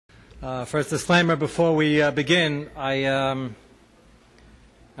First disclaimer before we begin, I'm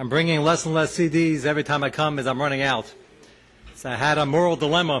bringing less and less CDs every time I come as I'm running out. So I had a moral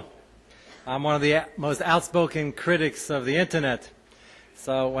dilemma. I'm one of the most outspoken critics of the internet.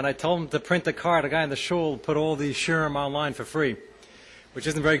 So when I told him to print a card, a guy in the shul put all the shirim online for free, which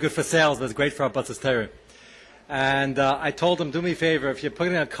isn't very good for sales, but it's great for Abatzas Torah. And I told him, do me a favor, if you're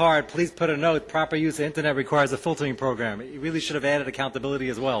putting a card, please put a note, proper use of internet requires a filtering program. You really should have added accountability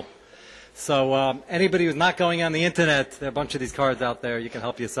as well. So anybody who's not going on the internet, there are a bunch of these cards out there, you can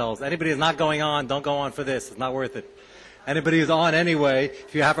help yourselves. Anybody who's not going on, don't go on for this, it's not worth it. Anybody who's on anyway,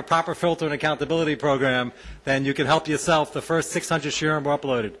 if you have a proper filter and accountability program, then you can help yourself. The first 600 shirim were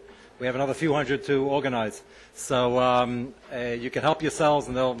uploaded. We have another few hundred to organize. So you can help yourselves,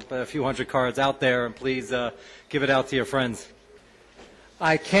 and there'll be a few hundred cards out there, and please give it out to your friends.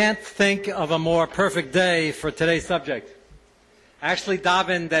 I can't think of a more perfect day for today's subject. I actually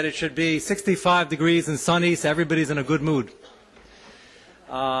davened that it should be 65 degrees and sunny, so everybody's in a good mood.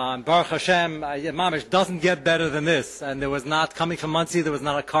 Baruch Hashem, Mamish doesn't get better than this. And there was not, coming from Muncie, there was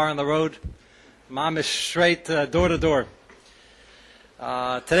not a car on the road. Mamish straight door to door.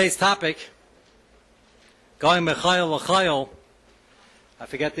 Today's topic, going mechayel l'chayel. I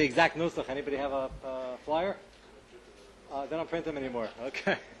forget the exact nusach. Anybody have a flyer? They don't print them anymore.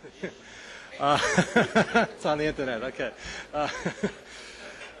 Okay. It's on the internet. Okay.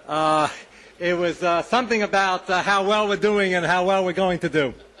 It was something about how well we're doing and how well we're going to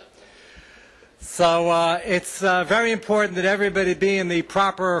do. So it's very important that everybody be in the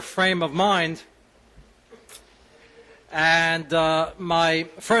proper frame of mind. And my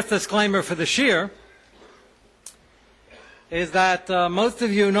first disclaimer for this year is that most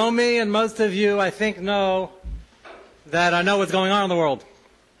of you know me, and most of you, I think, know that I know what's going on in the world.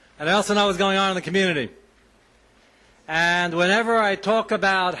 And I also know what's going on in the community. And whenever I talk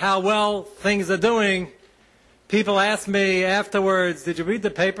about how well things are doing, people ask me afterwards, did you read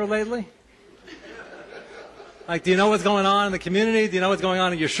the paper lately? Like, do you know what's going on in the community? Do you know what's going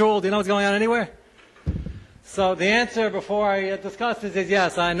on in your shul? Do you know what's going on anywhere? So the answer before I discuss this is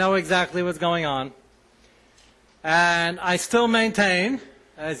yes, I know exactly what's going on. And I still maintain,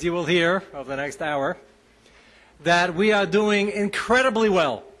 as you will hear over the next hour, that we are doing incredibly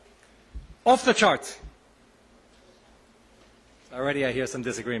well. Off the charts. Already I hear some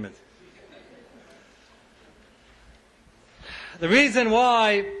disagreement. The reason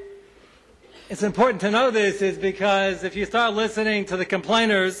why it's important to know this is because if you start listening to the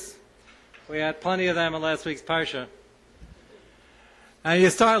complainers, we had plenty of them in last week's Parsha, and you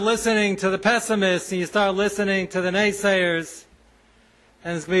start listening to the pessimists, and you start listening to the naysayers,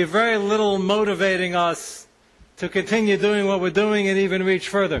 and it's going to be very little motivating us to continue doing what we're doing and even reach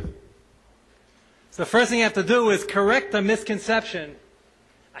further. So the first thing you have to do is correct the misconception.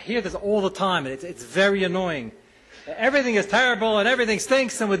 I hear this all the time, and it's very annoying. Everything is terrible, and everything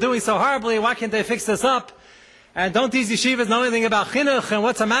stinks, and we're doing so horribly. Why can't they fix this up? And don't these yeshivas know anything about chinuch, and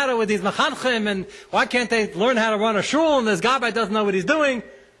what's the matter with these mechanchim, and why can't they learn how to run a shul, and this gabbai doesn't know what he's doing,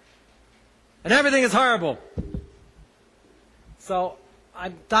 and everything is horrible. So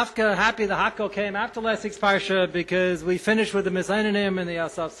I'm dafka happy the Hakko came after last week's Parsha, because we finished with the Mizainanim and the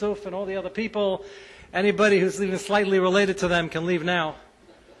Asaf Suf and all the other people. Anybody who's even slightly related to them can leave now,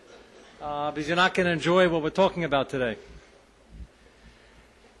 because you're not going to enjoy what we're talking about today.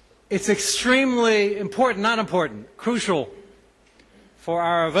 It's extremely important, not important, crucial for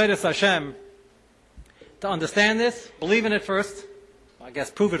our Avodas Hashem to understand this, believe in it first, I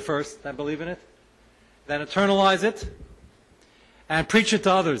guess prove it first, then believe in it, then internalize it, and preach it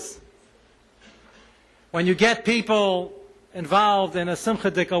to others. When you get people involved in a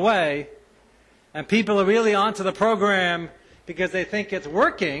simchadika way, and people are really onto the program because they think it's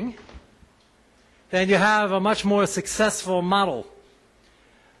working, then you have a much more successful model.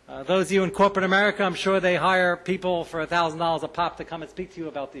 Those of you in corporate America, I'm sure they hire people for $1,000 a pop to come and speak to you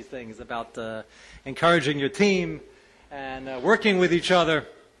about these things, about encouraging your team and working with each other.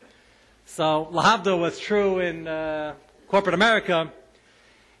 So, lahavdil, what's true in corporate America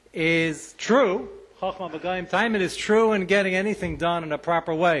is true. Chochmah v'goyim taimin is true in getting anything done in a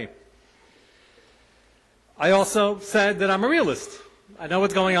proper way. I also said that I'm a realist. I know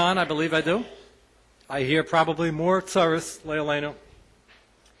what's going on. I believe I do. I hear probably more tzaros le'aleinu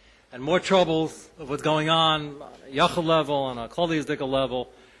and more troubles of what's going on a yachal level, on a kol yizdika level,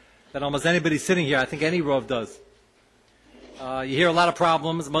 than almost anybody sitting here. I think any rov does. You hear a lot of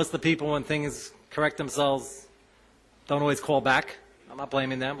problems. Most of the people, when things correct themselves, don't always call back. I'm not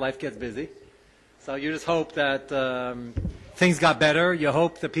blaming them. Life gets busy. So you just hope that things got better. You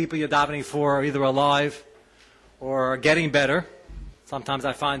hope the people you're davening for are either alive or are getting better. Sometimes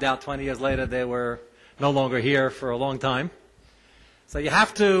I find out 20 years later they were no longer here for a long time. So you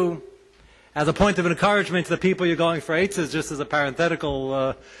have to, as a point of encouragement to the people you're going for eitzes, just as a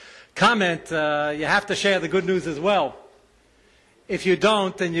parenthetical comment, you have to share the good news as well. If you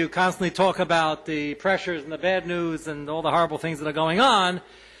don't, then you constantly talk about the pressures and the bad news and all the horrible things that are going on,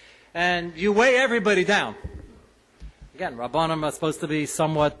 and you weigh everybody down. Again, Rabbanim are supposed to be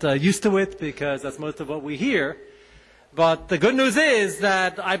somewhat used to it because that's most of what we hear. But the good news is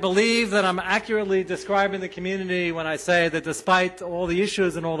that I believe that I'm accurately describing the community when I say that despite all the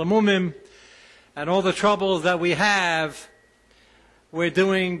issues and all the mumim and all the troubles that we have, we're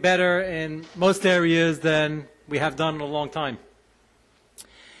doing better in most areas than we have done in a long time.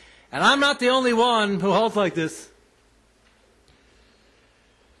 And I'm not the only one who holds like this.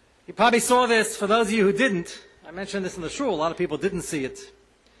 You probably saw this. For those of you who didn't, I mentioned this in the shul. A lot of people didn't see it.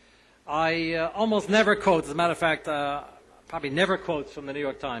 I almost never quote. As a matter of fact, probably never quote from the New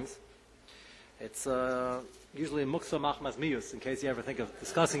York Times. It's usually Muksa Machmas Mius, in case you ever think of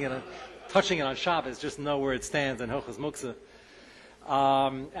discussing it, touching it on Shabbos, just know where it stands in Hilchos Muksa.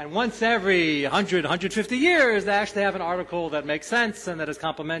 And once every 100, 150 years, they actually have an article that makes sense and that is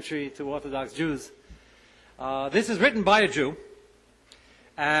complimentary to Orthodox Jews. This is written by a Jew.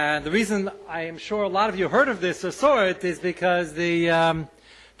 And the reason I am sure a lot of you heard of this or saw it is because the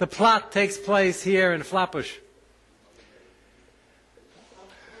plot takes place here in Flatbush.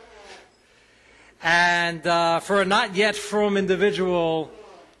 And for a not yet frum individual,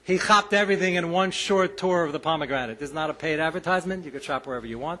 he chopped everything in one short tour of the pomegranate. This is not a paid advertisement. You can shop wherever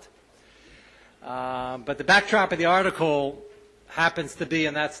you want. But the backdrop of the article happens to be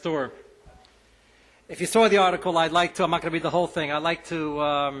in that store. If you saw the article, I'm not going to read the whole thing. I'd like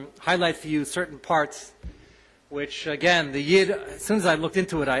to highlight for you certain parts, which, again, the Yid, as soon as I looked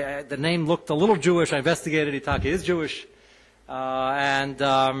into it, the name looked a little Jewish. I investigated. Itaki is Jewish.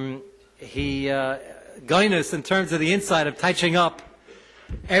 He, Gainus, in terms of the insight of touching up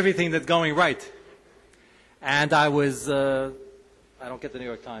everything that's going right. And I was, I don't get the New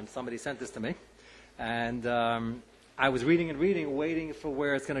York Times. Somebody sent this to me. And I was reading and reading, waiting for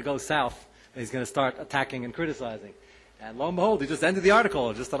where it's going to go south. And he's going to start attacking and criticizing. And lo and behold, he just ended the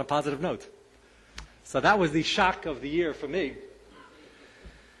article just on a positive note. So that was the shock of the year for me.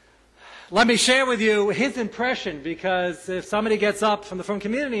 Let me share with you his impression, because if somebody gets up from the frum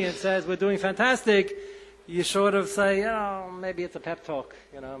community and says, we're doing fantastic, you sort of say, maybe it's a pep talk,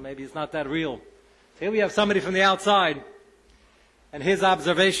 maybe it's not that real. So here we have somebody from the outside and his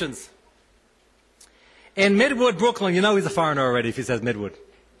observations. In Midwood, Brooklyn, he's a foreigner already if he says Midwood.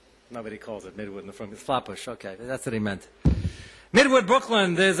 Nobody calls it Midwood in the front. It's Flatbush. Okay, that's what he meant. Midwood,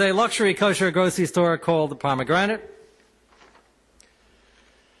 Brooklyn, there's a luxury kosher grocery store called the Pomegranate.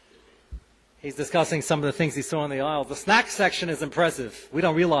 He's discussing some of the things he saw in the aisle. The snack section is impressive. We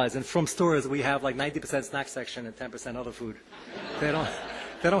don't realize in frum stores we have like 90% snack section and 10% other food. They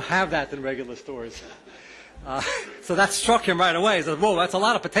don't have that in regular stores. So that struck him right away. He said, whoa, that's a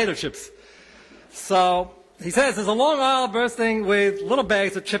lot of potato chips. So he says there's a long aisle bursting with little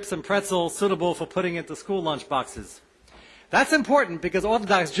bags of chips and pretzels suitable for putting into school lunch boxes. That's important because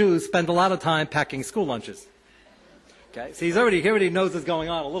Orthodox Jews spend a lot of time packing school lunches. Okay, so he already knows what's going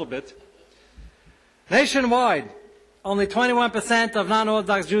on a little bit. Nationwide, only 21% of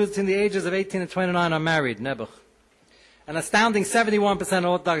non-Orthodox Jews between the ages of 18 and 29 are married, Nebuch. An astounding 71% of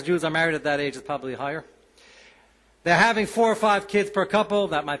Orthodox Jews are married at that age, is probably higher. They're having 4 or 5 kids per couple,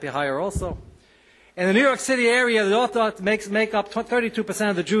 that might be higher also. In the New York City area, the Orthodox make up 32%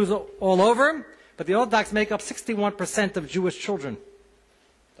 of the Jews all over, but the Orthodox make up 61% of Jewish children.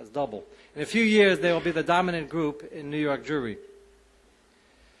 That's double. In a few years, they will be the dominant group in New York Jewry.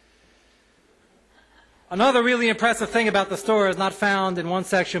 Another really impressive thing about the store is not found in one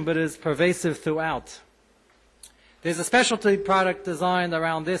section, but is pervasive throughout. There's a specialty product designed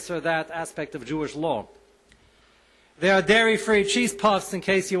around this or that aspect of Jewish law. There are dairy-free cheese puffs in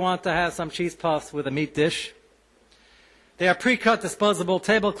case you want to have some cheese puffs with a meat dish. There are pre-cut disposable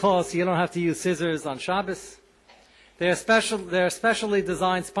tablecloths so you don't have to use scissors on Shabbos. There are specially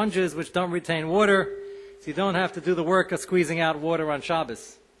designed sponges which don't retain water, so you don't have to do the work of squeezing out water on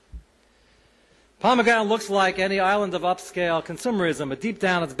Shabbos. Pomegranate looks like any island of upscale consumerism, but deep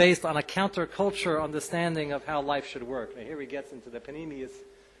down it's based on a counterculture understanding of how life should work. Now here he gets into the panemius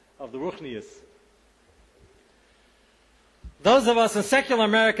of the ruchnius. Those of us in secular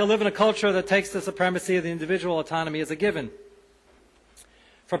America live in a culture that takes the supremacy of the individual autonomy as a given.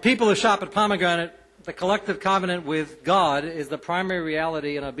 For people who shop at Pomegranate, the collective covenant with God is the primary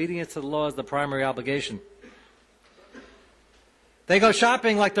reality, and obedience to the law is the primary obligation. They go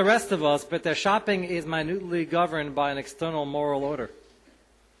shopping like the rest of us, but their shopping is minutely governed by an external moral order.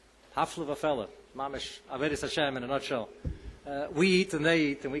 Hafla v'fela. Mamish, Avedis Hashem in a nutshell. We eat and they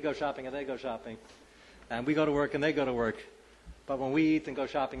eat, and we go shopping and they go shopping. And we go to work and they go to work. But when we eat and go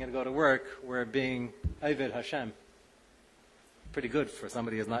shopping and go to work, we're being Aved Hashem. Pretty good for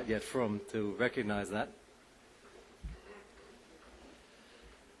somebody who's not yet frum to recognize that.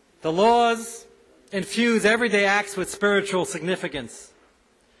 The laws infuse everyday acts with spiritual significance.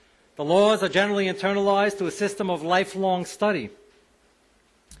 The laws are generally internalized to a system of lifelong study.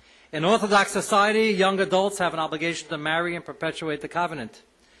 In Orthodox society, young adults have an obligation to marry and perpetuate the covenant.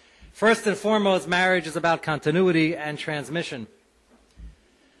 First and foremost, marriage is about continuity and transmission.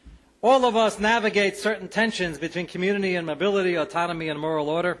 All of us navigate certain tensions between community and mobility, autonomy and moral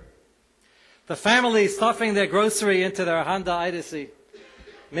order. The family stuffing their grocery into their Honda Odyssey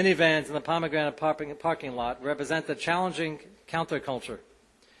minivans in the pomegranate parking lot represent a challenging counterculture.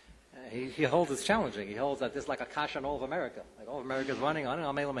 He holds it's challenging. He holds that this is like a kasha in all of America. Like all of America is running on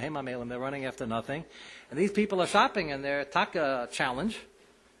it. They're running after nothing. And these people are shopping and they're taka challenge.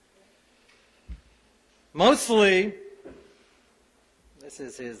 Mostly, this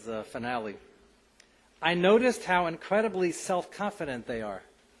is his finale. I noticed how incredibly self-confident they are.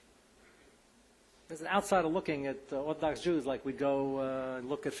 There's an outsider looking at Orthodox Jews like we'd go and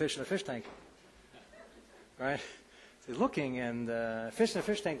look at fish in a fish tank. Right? So he's looking, and fish in a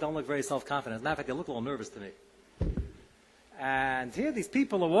fish tank don't look very self-confident. As a matter of fact, they look a little nervous to me. And here these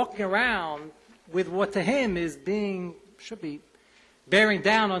people are walking around with what to him should be bearing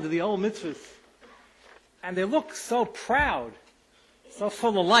down under the old mitzvahs. And they look so proud, so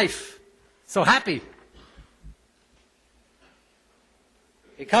full of life, so happy.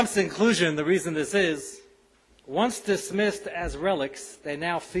 He comes to the conclusion, the reason this is, once dismissed as relics, they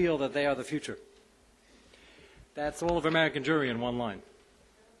now feel that they are the future. That's all of American Jewry in one line.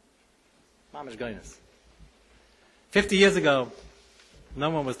 Mamish Gainus. 50 years ago, no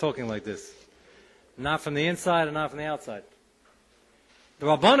one was talking like this. Not from the inside and not from the outside. The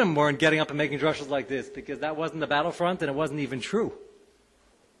Rabbanim weren't getting up and making drushes like this because that wasn't the battlefront and it wasn't even true.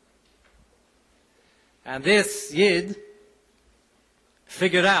 And this Yid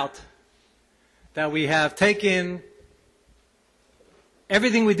figured out that we have taken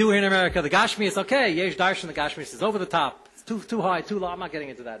everything we do here in America. The Gashmi is okay. Yesh Darshan, the Gashmi is over the top. It's too high, too low. I'm not getting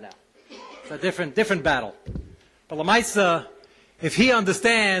into that now. It's a different battle. But Lamaisa, if he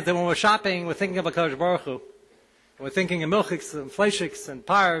understands that when we're shopping, we're thinking of HaKadosh Baruch Hu, we're thinking of Milchiks and Fleishiks and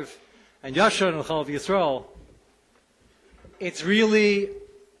Parv and Yashar and Chalav Yisrael, it's really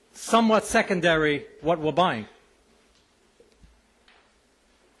somewhat secondary what we're buying.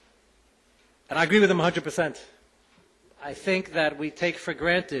 And I agree with him 100%. I think that we take for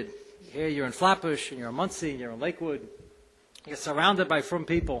granted, here you're in Flatbush, and you're in Muncie, and you're in Lakewood, you're surrounded by frum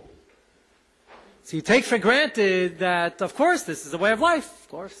people. So you take for granted that, of course, this is a way of life. Of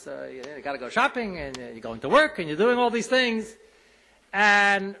course, you got to go shopping, and you're going to work, and you're doing all these things.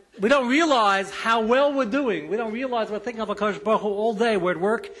 And we don't realize how well we're doing. We don't realize we're thinking of HaKadosh Baruch Hu all day. We're at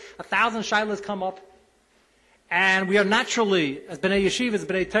work, 1,000 shilas come up. And we are naturally, as B'nai Yeshivas,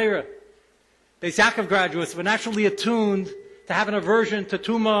 B'nai Torah, Beis Yaakov graduates, we're naturally attuned to have an aversion to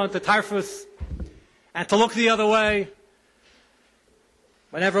Tumah and to Tarfus, and to look the other way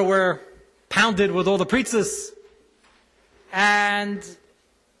whenever we're pounded with all the pretzes. And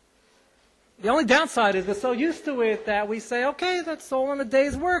the only downside is we're so used to it that we say, okay, that's all in a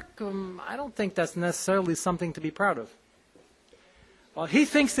day's work. I don't think that's necessarily something to be proud of. Well, he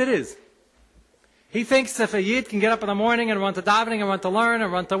thinks it is. He thinks if a Yid can get up in the morning and run to davening and run to learn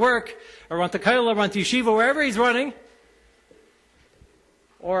and run to work or run to kollel or run to yeshiva, wherever he's running,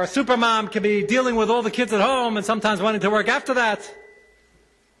 or a supermom can be dealing with all the kids at home and sometimes wanting to work after that,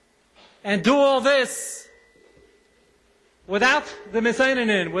 and do all this without the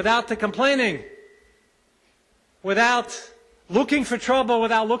misainin, without the complaining, without looking for trouble,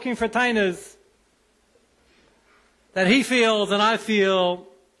 without looking for tainas, that he feels and I feel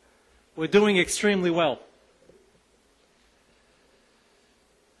we're doing extremely well.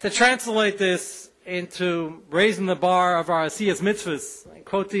 To translate this into raising the bar of our Asiyas Mitzvahs, I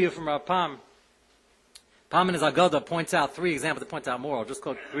quote to you from our Pam. Pam in his Agadah points out 3 examples that point out more. I'll just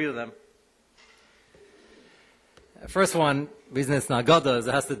quote 3 of them. First one, reason it's an Agadah, is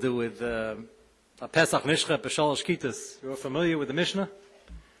it has to do with a Pesach Mishcha B'Shalosh Kitas. You're familiar with the Mishnah?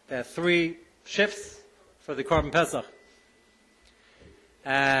 There are 3 shifts for the Korban Pesach.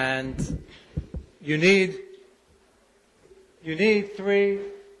 And you need 3.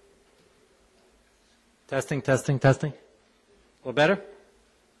 Testing. A little better?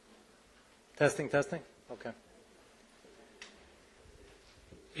 Testing. Okay.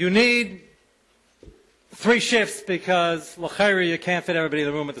 You need 3 shifts because l'chayri you can't fit everybody in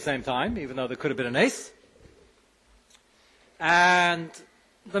the room at the same time, even though there could have been an ace. And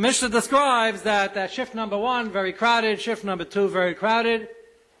the Mishnah describes that shift number 1, very crowded, shift number 2, very crowded,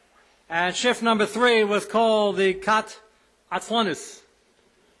 and shift number 3 was called the kat atzlanus,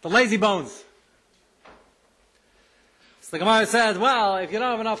 the lazy bones. So the Gemara says, well, if you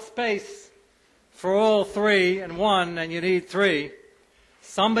don't have enough space for all 3 and 1 and you need 3,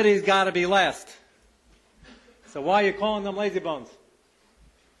 somebody's got to be last. So why are you calling them lazy bones?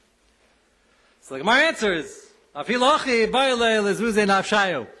 So the Gemara answers, they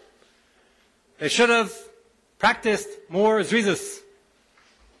should have practiced more zrizas.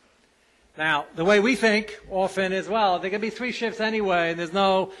 Now, the way we think often is, well, there can be 3 shifts anyway, and there's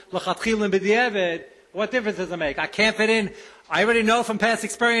no l'chatchilin b'di'evid. What difference does it make? I can't fit in. I already know from past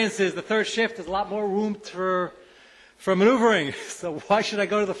experiences the 3rd shift is a lot more room for maneuvering. So why should I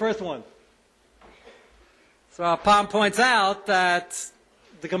go to the first one? So our Palm points out that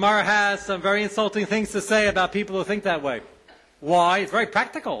the Gemara has some very insulting things to say about people who think that way. Why? It's very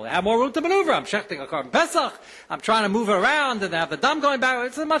practical. I have more room to maneuver. I'm shechting a carbon pesach. I'm trying to move it around and have the dam going back.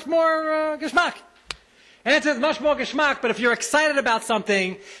 It's a much more geschmack. And it's much more geschmack, but if you're excited about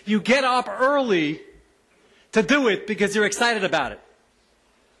something, you get up early to do it because you're excited about it.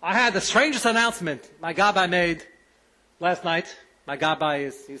 I had the strangest announcement my gabbai made last night. My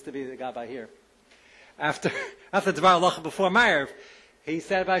gabbai used to be the gabbai here. After Dvar Halacha before Ma'ariv, he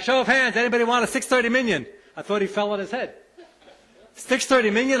said, by show of hands, anybody want a 630 minyan? I thought he fell on his head.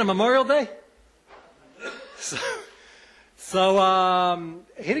 630 minyan on Memorial Day? So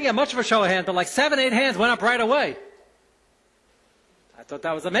he didn't get much of a show of hands, but like 7, 8 hands went up right away. I thought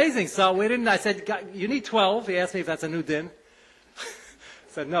that was amazing. So I said, you need 12. He asked me if that's a new din. I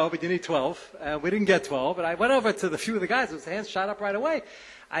said, no, but you need 12. And we didn't get 12. And I went over to the few of the guys whose hands shot up right away.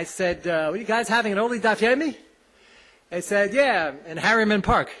 I said, are you guys having an early daf yomi? They said, yeah, in Harriman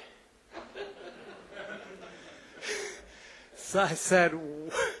Park. So I said,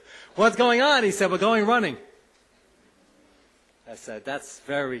 what's going on? He said, we're going running. I said, that's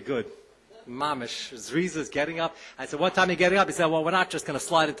very good. Mamish, Zriza's getting up. I said, what time are you getting up? He said, well, we're not just going to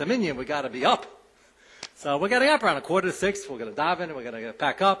slide into Minyan, we got to be up. So we're getting up around 5:45. We're going to daven, we're going to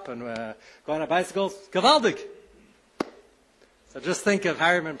pack up, and we're going on bicycles. Gavaldig. So just think of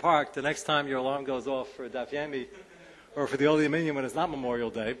Harriman Park the next time your alarm goes off for Daf Yomi or for the Oli Minyan when it's not Memorial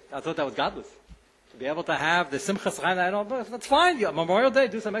Day. I thought that was godless. To be able to have the Simchas Chaim, that's fine. Memorial Day,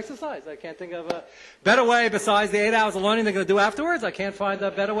 do some exercise. I can't think of a better way besides the 8 hours of learning they're going to do afterwards. I can't find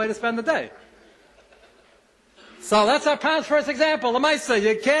a better way to spend the day. So that's our Pound's first example. Lamaisa,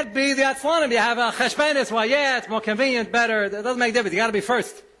 you can't be the Atzlanim. You have a Cheshbenis. Well, yeah, it's more convenient, better. It doesn't make a difference. You got to be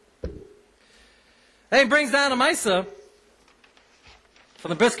first. Then he brings down a Maisa from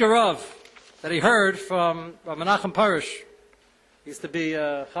the Brisker Rav that he heard from Menachem Parush. He used to be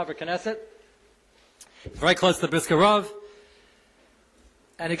Chaver Knesset, very close to the Brisker Rav.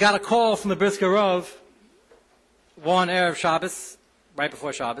 And he got a call from the Brisker Rav one Erev Shabbos, right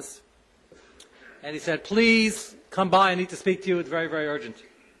before Shabbos. And he said, please come by, I need to speak to you, it's very, very urgent.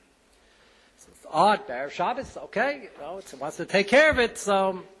 So it's odd, Erev Shabbos, okay, it wants to take care of it,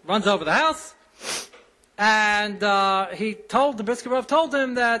 so runs over the house. And the Brisker Rav told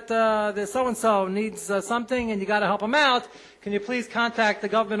him that the so-and-so needs something and you got to help him out. Can you please contact the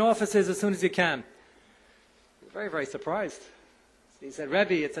government offices as soon as you can? He was very, very surprised. So he said,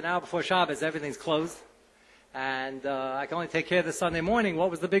 Rebbe, it's an hour before Shabbos, everything's closed. And I can only take care of this Sunday morning.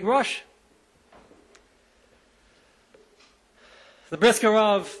 What was the big rush? The Brisker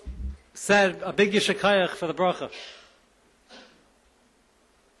Rav said a big yeshakayach for the bracha.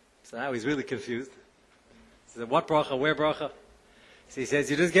 So now he's really confused. He said, what bracha? Where bracha? So he says,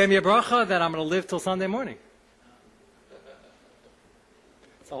 you just gave me a bracha that I'm going to live till Sunday morning.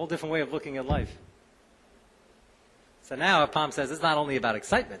 It's a whole different way of looking at life. So now Palm says, it's not only about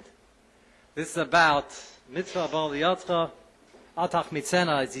excitement. This is about mitzvah b'al yatzcha, atach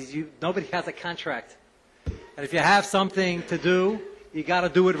mitzena. Nobody has a contract. And if you have something to do, you got to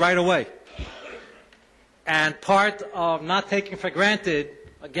do it right away. And part of not taking for granted,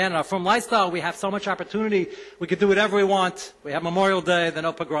 again, in our Frum lifestyle, we have so much opportunity. We can do whatever we want. We have Memorial Day, there are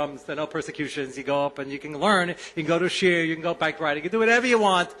no pogroms, there are no persecutions. You go up and you can learn. You can go to shir, you can go bike riding, you can do whatever you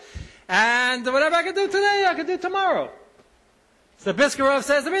want. And whatever I can do today, I can do tomorrow. So Brisker Rav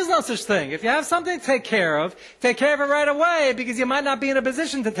says there is no such thing. If you have something to take care of it right away because you might not be in a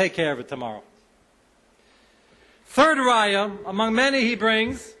position to take care of it tomorrow. Third raya, among many he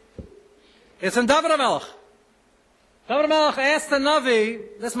brings, is from David HaMelech. David HaMelech asked the Navi,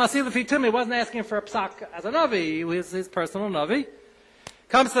 this Masih Lefi Tumi, he wasn't asking for a psak as a Navi, he was his personal Navi.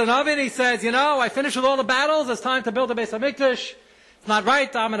 Comes to the Navi and he says, I finished with all the battles. It's time to build a Beis HaMikdash. It's not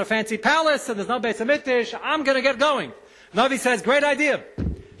right. I'm in a fancy palace and there's no Beis HaMikdash. I'm going to get going. Navi says, great idea.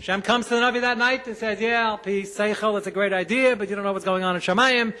 Hashem comes to the Navi that night and says, yeah, Pi Seichel, it's a great idea, but you don't know what's going on in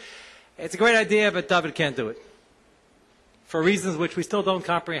Shamayim. It's a great idea, but David can't do it. For reasons which we still don't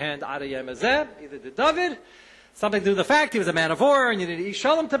comprehend. Either did David, something to do with the fact he was a man of war, and you needed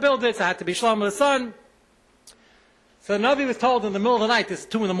Shalom to build it, so it had to be Shalom with his son. So the Navi was told in the middle of the night, this is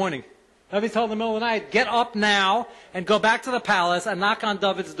 2 in the morning, Navi was told in the middle of the night, get up now and go back to the palace and knock on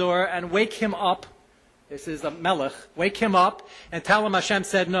David's door and wake him up. This is a melech. Wake him up and tell him Hashem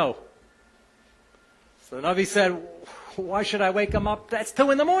said no. So the Navi said, why should I wake him up? That's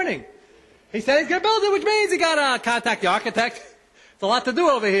 2 in the morning. He said he's going to build it, which means he got to contact the architect. It's a lot to do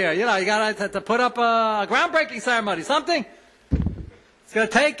over here. You got to put up a groundbreaking ceremony, something. It's going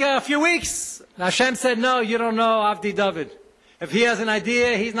to take a few weeks. And Hashem said, no, you don't know Avdi David. If he has an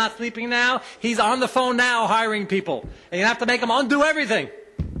idea, he's not sleeping now. He's on the phone now hiring people. And you have to make him undo everything.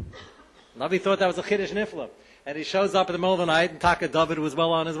 Navi thought that was a Chiddush Nifla. And he shows up in the middle of the night and Taka David was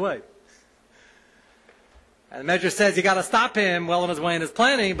well on his way. And the Medrash says you got to stop him well on his way in his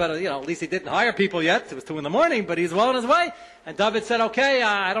planning, but at least he didn't hire people yet. It was 2 in the morning, but he's well on his way. And David said, okay,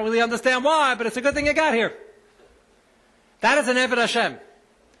 I don't really understand why, but it's a good thing you got here. That is an Eved Hashem.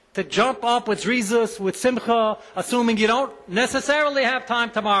 To jump up with Zrizus, with Simcha, assuming you don't necessarily have time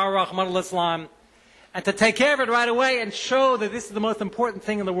tomorrow, Rahman al-Islam, and to take care of it right away and show that this is the most important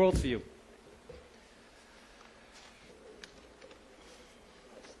thing in the world for you.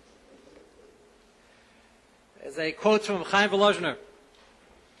 There's a quote from Chaim Volozhiner.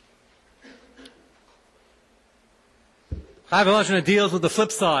 Chaim Volozhiner deals with the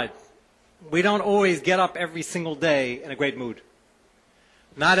flip side. We don't always get up every single day in a great mood.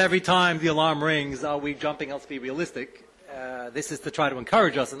 Not every time the alarm rings are we jumping, let's be realistic. This is to try to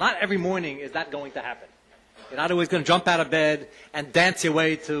encourage us. And not every morning is that going to happen. You're not always going to jump out of bed and dance your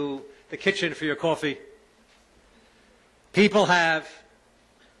way to the kitchen for your coffee. People have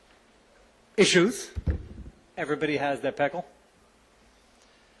issues. Everybody has their peckle.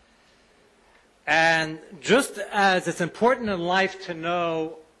 And just as it's important in life to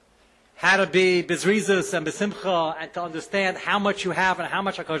know how to be bezrizus and besimcha and to understand how much you have and how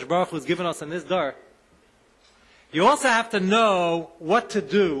much HaKadosh Baruch Hu has given us in this dar, you also have to know what to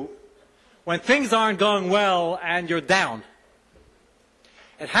do when things aren't going well and you're down.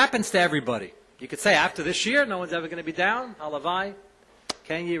 It happens to everybody. You could say after this year, no one's ever going to be down. Halavai.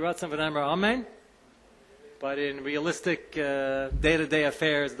 Ken Yi Ratzon V'Nemer Amen. But in realistic day-to-day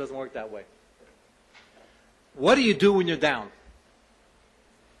affairs, it doesn't work that way. What do you do when you're down?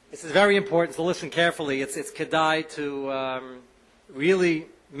 This is very important, so listen carefully. It's kedai to really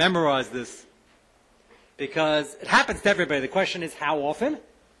memorize this because it happens to everybody. The question is how often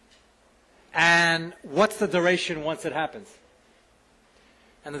and what's the duration once it happens.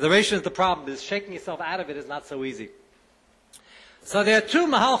 And the duration is the problem, because shaking yourself out of it is not so easy. So there are 2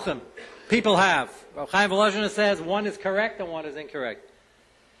 mahalchim people have. Rav Chaim Volozhiner says one is correct and one is incorrect.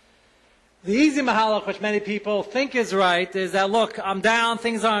 The easy mahalach, which many people think is right, is that, look, I'm down,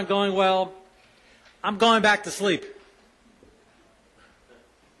 things aren't going well, I'm going back to sleep.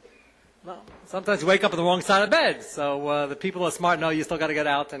 Well, sometimes you wake up on the wrong side of bed, so the people who are smart know you still got to get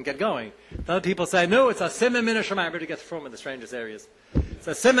out and get going. The other people say, no, it's a simim min hashamayim. Everybody gets from in the strangest areas. It's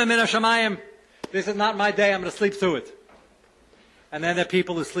a simim min hashamayim. This is not my day, I'm going to sleep through it. And then there are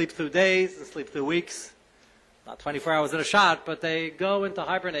people who sleep through days and sleep through weeks. Not 24 hours in a shot, but they go into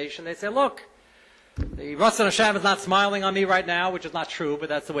hibernation. They say, look, the Ratzon Hashem is not smiling on me right now, which is not true, but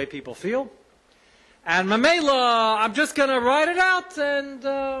that's the way people feel. And Mamela, I'm just going to ride it out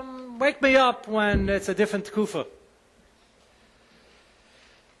and wake me up when it's a different kufa.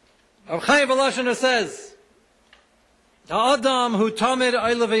 Rav Chaim Volozhiner says, Ha'adam hu tamid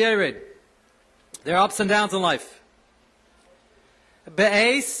oila v'yered. There are ups and downs in life.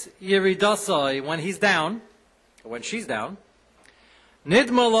 Be'ez yiridasai, when he's down, or when she's down,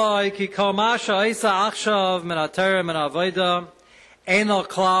 nidmalai ki kol masha isa achshav min haTorah min ha'avoda ein al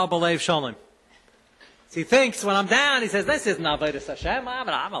klal b'leiv shalom. So he thinks, when I'm down, he says, this isn't avodas Hashem. I'm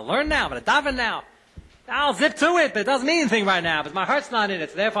going to learn now. I'm going to daven now. I'll zip to it, but it doesn't mean anything right now, because my heart's not in it,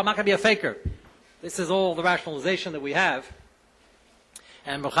 so therefore I'm not going to be a faker. This is all the rationalization that we have.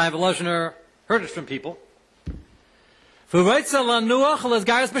 And Rav Chaim Volozhiner heard it from people. He just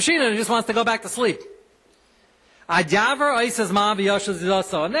wants to go back to sleep. And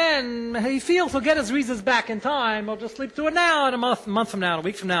then he feels he'll get his reasons back in time. He'll just sleep through it now, and a month from now, a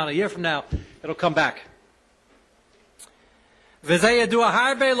week from now, a year from now, it'll come back. Many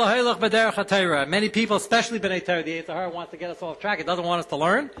people, especially B'nai Torah, the Yetzer Hara wants to get us off track. It doesn't want us to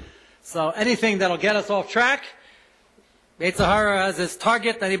learn. So anything that'll get us off track, Yetzer Hara has its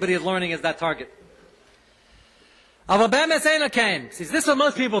target. Anybody who's learning is that target. See, this is what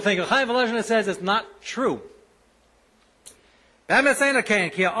most people think. Chaim Volozhin says it's not true. A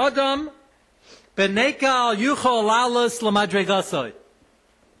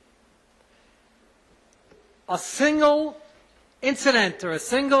single incident or a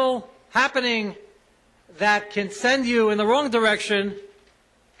single happening that can send you in the wrong direction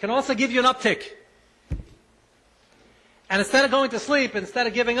can also give you an uptick. And instead of going to sleep, instead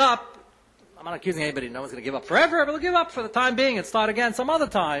of giving up, I'm not accusing anybody, no one's going to give up forever, but they'll give up for the time being and start again some other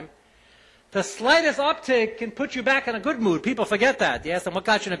time. The slightest uptick can put you back in a good mood. People forget that. You ask them, what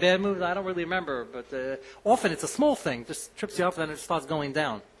got you in a bad mood? I don't really remember, but often it's a small thing. Just trips you up and then it starts going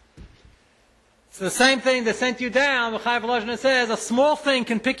down. It's the same thing that sent you down. Chaim Volozhin says a small thing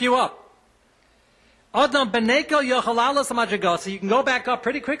can pick you up. So you can go back up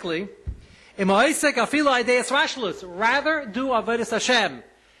pretty quickly. Rather do avodas Hashem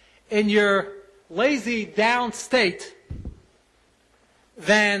in your lazy down state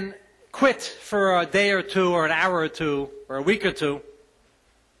than quit for a day or two or an hour or two or a week or two.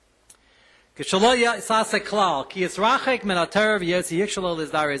 Because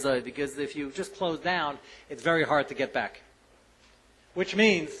if you just close down, it's very hard to get back. Which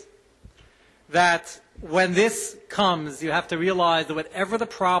means that when this comes, you have to realize that whatever the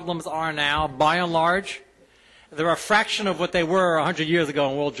problems are now, by and large, they're a fraction of what they were 100 years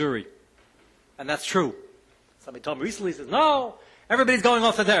ago in world Jewry. And that's true. Somebody told me recently, he says, no, everybody's going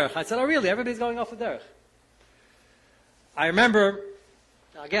off the derech. I said, oh really, everybody's going off the derech. I remember,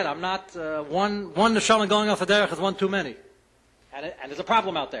 again, I'm not, one neshama going off the derech is one too many. And there's a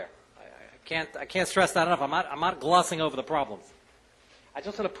problem out there. I can't stress that enough. I'm not glossing over the problems. I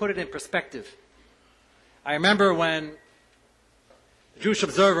just want to put it in perspective. I remember when the Jewish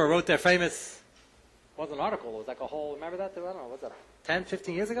Observer wrote their famous, it wasn't an article, it was like a whole, remember that? I don't know, what's that, 10,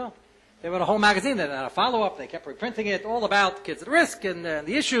 15 years ago? They wrote a whole magazine that had a follow-up, they kept reprinting it, all about kids at risk and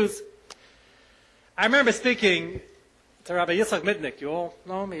the issues. I remember speaking to Rabbi Yitzchak Mitnick. You all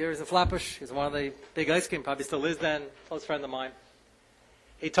know him, he is in Flatbush. He's one of the big ice cream, probably still is then, close friend of mine.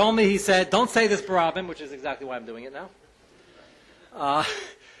 He told me, he said, don't say this barabim, which is exactly why I'm doing it now.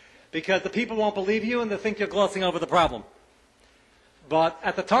 Because the people won't believe you and they think you're glossing over the problem. But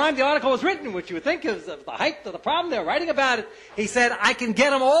at the time the article was written, which you would think is the height of the problem, they were writing about it, he said, I can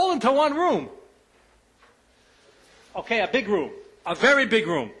get them all into one room. Okay, a big room. A very big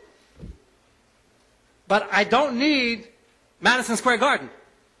room. But I don't need Madison Square Garden.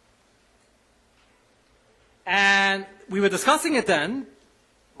 And we were discussing it then.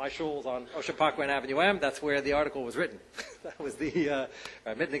 My shul's on Ocean Parkway and Avenue M. That's where the article was written. That was the,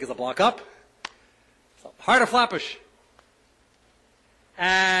 Mitnick is a block up. So, heart of Flatbush.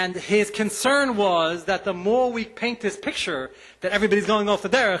 And his concern was that the more we paint this picture that everybody's going off the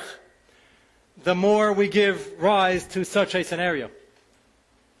derech, the more we give rise to such a scenario.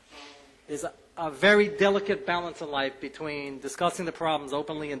 There's a very delicate balance in life between discussing the problems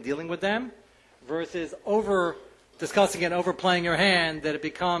openly and dealing with them versus discussing and overplaying your hand that it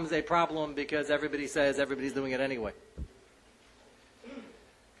becomes a problem because everybody says everybody's doing it anyway.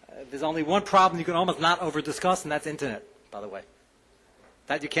 There's only one problem you can almost not over-discuss, and that's internet, by the way.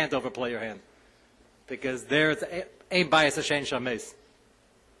 That you can't overplay your hand. Because there's aim bias Hashem Shames.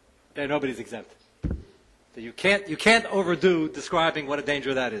 There nobody's exempt. So you can't overdo describing what a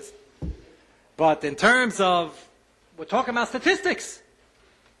danger that is. But in terms of, we're talking about statistics.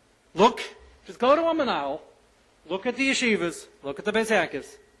 Look, just go to a manal, look at the yeshivas, look at the Beis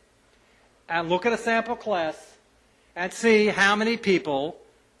Yaakivs, and look at a sample class and see how many people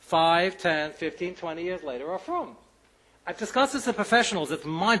 5, 10, 15, 20 years later are from. I've discussed this with professionals. It's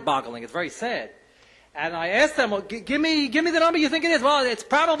mind-boggling. It's very sad. And I asked them, well, give me the number you think it is. Well, it's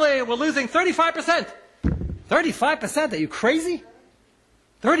probably, we're losing 35%. 35%? Are you crazy?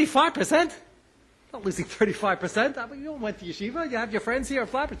 35%? Not losing 35%. I mean, you all went to yeshiva. You have your friends here at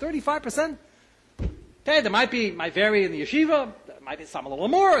Flatbush. 35%? Okay, there might vary in the yeshiva. There might be some a little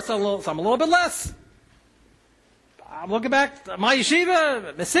more, some a little bit less. I'm looking back, my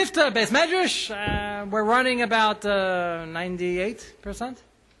yeshiva, Mesivta, Beis Medrash, we're running about 98%.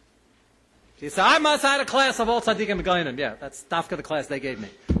 She said, I must have had a class of all tzaddikim and Gainim. Yeah, that's dafka the class they gave me,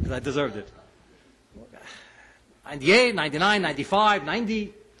 because I deserved it. 98, 99, 95,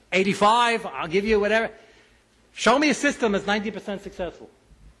 90, 85, I'll give you whatever. Show me a system that's 90% successful.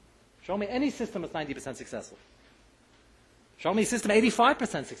 Show me any system that's 90% successful. Show me a system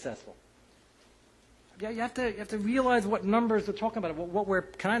 85% successful. you have to realize what numbers we're talking about, what we're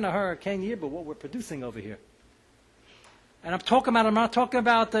kind of her, but what we're producing over here. And I'm not talking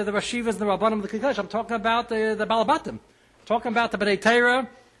about the Rashivas and the Rabbanim of the Kikosh. I'm talking about the Balabatim. I'm talking about the B'nai Torah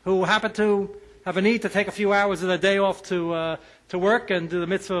who happen to have a need to take a few hours of their day off to work and do the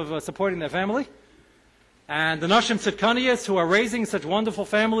mitzvah of supporting their family. And the Nashim Tzidkaniyas who are raising such wonderful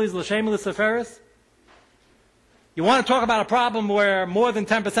families, L'Shem L'Seferis. You want to talk about a problem where more than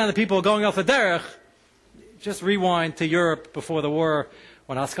 10% of the people are going off the derech, just rewind to Europe before the war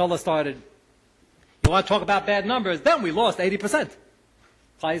when Haskalah started. You want to talk about bad numbers, then we lost 80%.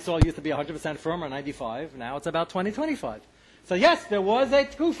 Klal Yisrael used to be 100% firm or 95, now it's about 20-25. So yes, there was a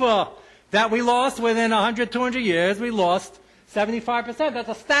tkufa that we lost within 100, 200 years, we lost 75%. That's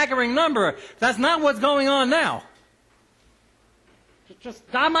a staggering number. That's not what's going on now.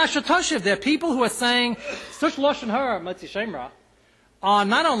 Just Damash Toshiv. There are people who are saying such Lashon Hara, Matzi Shemra, on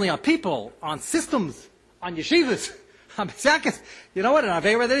not only on people, on systems, on yeshivas. You know what? And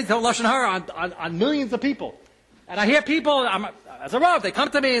they tell Lashon Hara on millions of people. And I hear people, as a Rav, they come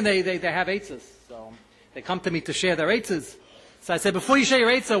to me and they have eitzes. So they come to me to share their eitzes. So I said, before you share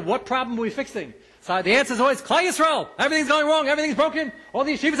your eitzah, what problem are we fixing? So the answer is always, Klal Yisrael. Everything's going wrong. Everything's broken. All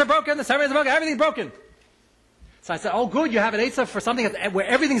the yeshivas are broken. The seminaries are broken. Everything's broken. So I said, oh good, you have an eitzah for something where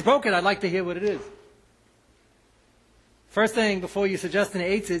everything's broken. I'd like to hear what it is. First thing, before you suggest an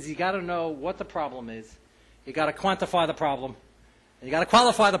eitzah, is you got to know what the problem is. You got to quantify the problem. And you got to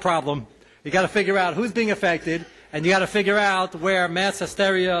qualify the problem. You got to figure out who's being affected. And you got to figure out where mass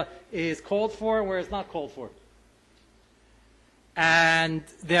hysteria is called for and where it's not called for. And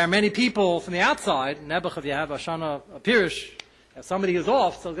there are many people from the outside, Nebuch, if you have Ashana Pirish, if somebody is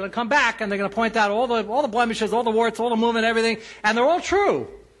off, so they're going to come back and they're going to point out all the blemishes, all the warts, all the movement, everything, and they're all true.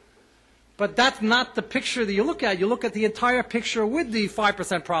 But that's not the picture that you look at. You look at the entire picture with the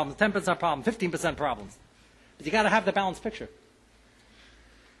 5% problems, 10% problems, 15% problems. But you got to have the balanced picture.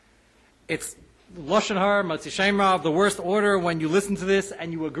 It's Lashon Hara, Matzi Shemra, of the worst order when you listen to this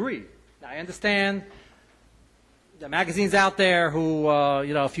and you agree. Now, I understand the magazines out there who,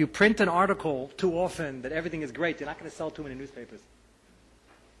 if you print an article too often that everything is great, you're not going to sell too many newspapers.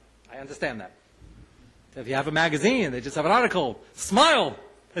 I understand that. If you have a magazine, they just have an article, smile,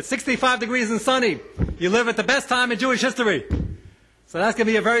 it's 65 degrees and sunny. You live at the best time in Jewish history. So that's going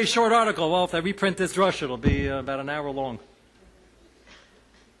to be a very short article. Well, if they reprint this drush, it'll be about an hour long.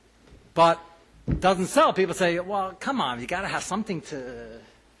 But it doesn't sell. People say, well, come on, you got to have something to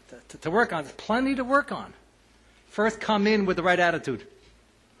work on. There's plenty to work on. First, come in with the right attitude.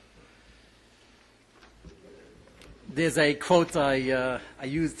 There's a quote I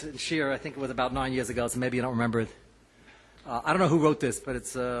used in Shir, I think it was about 9 years ago, so maybe you don't remember it. I don't know who wrote this, but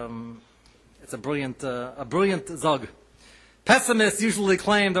it's a brilliant zug. Pessimists usually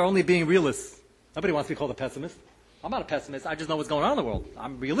claim they're only being realists. Nobody wants to be called a pessimist. I'm not a pessimist. I just know what's going on in the world.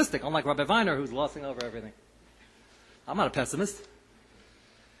 I'm realistic, unlike Rabbi Weiner, who's glossing over everything. I'm not a pessimist.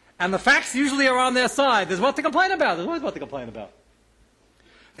 And the facts usually are on their side. There's what to complain about. There's always what to complain about.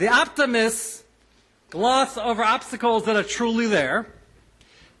 The optimists gloss over obstacles that are truly there.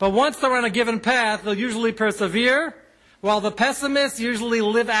 But once they're on a given path, they'll usually persevere, while the pessimists usually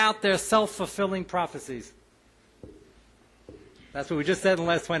live out their self-fulfilling prophecies. That's what we just said in the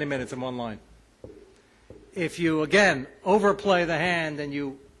last 20 minutes in one line. If you, again, overplay the hand and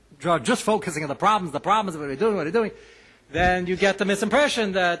you draw just focusing on the problems, what are they doing, then you get the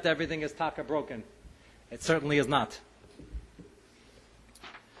misimpression that everything is taka broken. It certainly is not.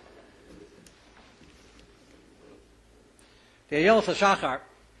 The Eyal Shachar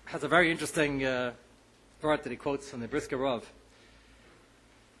has a very interesting part that he quotes from the Brisker Rav.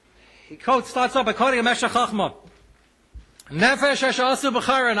 He starts off by quoting a Meshech Chochmah. Nefesh Asu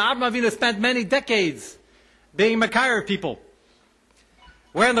B'chara, and Avraham Avinu spent many decades being Makar people.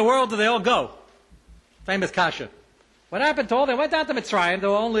 Where in the world do they all go? Famous kasha. What happened to all? They went down to Mitzrayim. There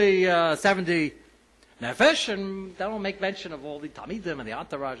were only 70 nefesh, and they don't make mention of all the Talmidim and the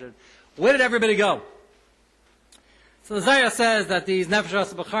entourage. Where did everybody go? So the Zohar says that these nefesh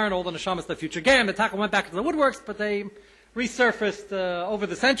Asu B'chara and all the neshamas, the future game, the Taka went back to the woodworks, but they resurfaced over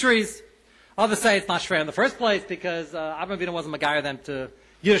the centuries. Others say it's not shreya in the first place because Avraham Avinu wasn't Megayer them to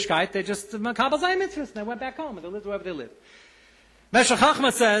Yiddishkeit. They just Makabel Zayim mitzvahs and they went back home and they lived wherever they lived. Meshech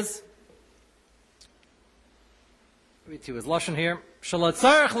Chochmah says, read to his lashon here.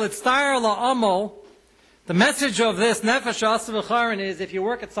 The message of this nefesh asu v'charon is if you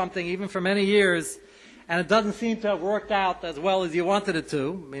work at something even for many years and it doesn't seem to have worked out as well as you wanted it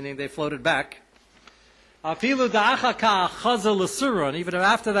to, meaning they floated back. Even after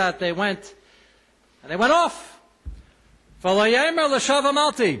that they went off.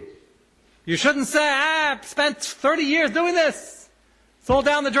 You shouldn't say, I spent 30 years doing this. It's all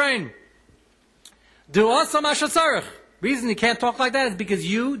down the drain. Do also mashasarich. Reason you can't talk like that is because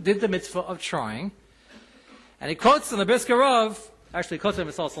you did the mitzvah of trying. And he quotes in the Brisker Rav, actually he quotes in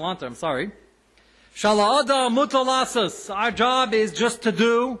Misal Salanter, I'm sorry. Shala'ada mutalasus. Our job is just to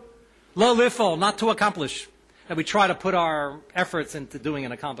do, lo lifol, not to accomplish. And we try to put our efforts into doing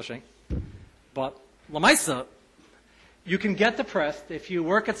and accomplishing. But lamaisa, you can get depressed if you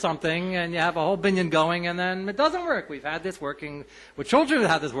work at something and you have a whole binyan going and then it doesn't work. We've had this working with children, we've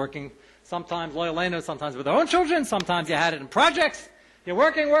had this working sometimes loyaleno, sometimes with our own children, sometimes you had it in projects. You're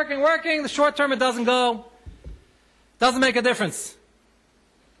working, the short term it doesn't go. Doesn't make a difference.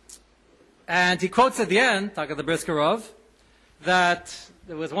 And he quotes at the end, talking the Brisker Rav, that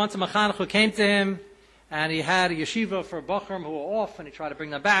there was once a mechanech who came to him and he had a yeshiva for Bochum who were off and he tried to bring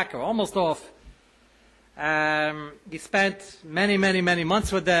them back or almost off. He spent many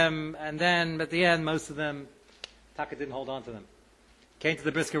months with them, and then at the end, most of them, Taka didn't hold on to them. Came to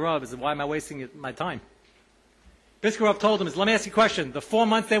the Brisker Rav and said, why am I wasting my time? Brisker Rav told him, let me ask you a question. The 4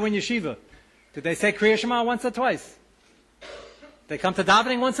 months they were in yeshiva, did they say Kriya Shema once or twice? They come to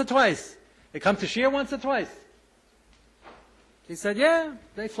davening once or twice? They come to shir once or twice? He said, yeah,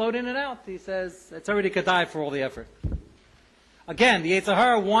 they float in and out. He says, it's already kedai for all the effort. Again, the Yetzer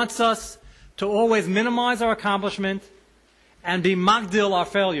Hara wants us to always minimize our accomplishment and be magdil our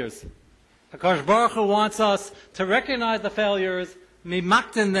failures. HaKadosh Baruch Hu wants us to recognize the failures, be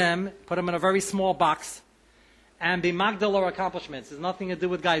maktin them, put them in a very small box, and be magdil our accomplishments. It has nothing to do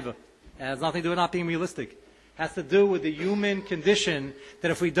with gaiva. It has nothing to do with not being realistic. It has to do with the human condition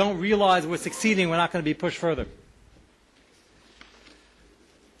that if we don't realize we're succeeding, we're not going to be pushed further.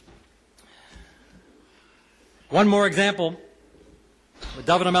 One more example with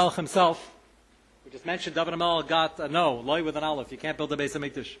David HaMelech himself. We just mentioned David HaMelech got a no, loy with an aleph. You can't build a Beis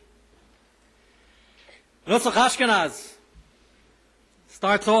HaMikdash. Nutzach Ashkenaz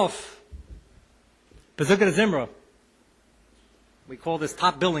starts off Bezukat Zimra. We call this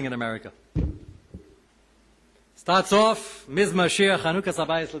top building in America. Starts off Mizmor Shir Chanukah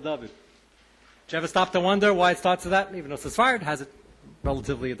Sabayis LeDavid. Did you ever stop to wonder why it starts with that? Even though Sfarad has it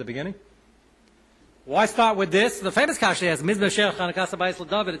relatively at the beginning. Why start with this? The famous Kashi has Mizmor Shir Chanukah Sabayis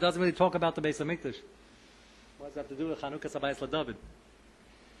LeDavid. It doesn't really talk about the Beis HaMikdash. What does that have to do with Chanukah Sabayis LeDavid?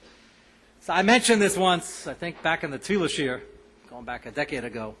 So I mentioned this once, I think back in the Tefillah Shir, going back a decade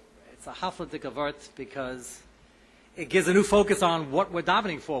ago. It's a hafladik avart because it gives a new focus on what we're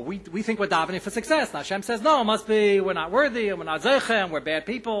davening for. We think we're davening for success. Now Hashem says, no, it must be we're not worthy, and we're not zeicha, and we're bad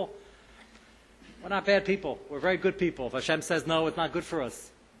people. We're not bad people. We're very good people. If Hashem says no, it's not good for us.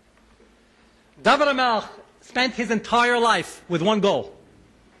 David HaMelech spent his entire life with one goal.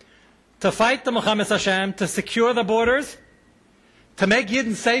 To fight the Muhammad Hashem, to secure the borders, to make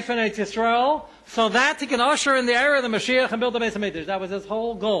Yidden safe in Eretz Yisrael, so that he can usher in the era of the Mashiach and build the Beis HaMikdash. That was his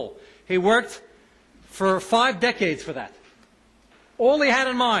whole goal. He worked for 5 decades for that. All he had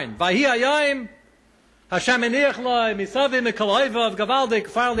in mind. Vahi hayayim, Hashem eniach lo, misavim mikol gavaldik.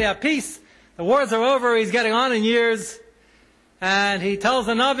 Finally have peace. The wars are over. He's getting on in years. And he tells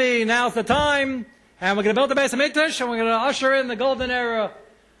the Navi, now's the time, and we're going to build the Beis HaMikdash, and we're going to usher in the golden era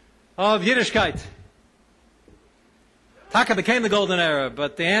of Yiddishkeit. Taka became the golden era,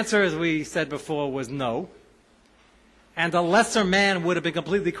 but the answer, as we said before, was no. And a lesser man would have been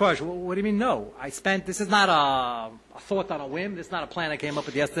completely crushed. What do you mean no? This is not a thought on a whim. This is not a plan I came up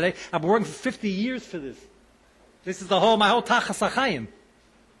with yesterday. I've been working for 50 years for this. This is my whole Tachas HaChaim.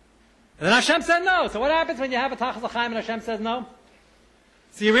 And then Hashem said no. So what happens when you have a Tachas HaChaim and Hashem says no?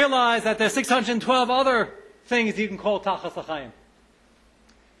 So you realize that there's 612 other things you can call Tachas HaChaim.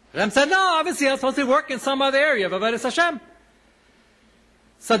 Hashem said no, obviously I'm supposed to work in some other area, but it's Hashem.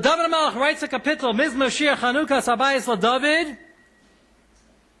 So David HaMelech writes a kapitel, Mizmor Shir Chanukah Sabayis LeDavid,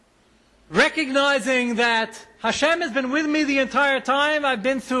 recognizing that Hashem has been with me the entire time. I've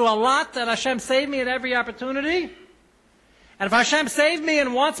been through a lot, and Hashem saved me at every opportunity. And if Hashem saved me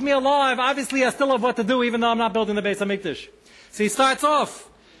and wants me alive, obviously I still have what to do, even though I'm not building the Beis HaMikdash. So he starts off,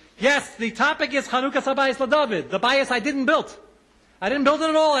 yes, the topic is Chanukah Sabayis LeDavid, the bias I didn't build. I didn't build it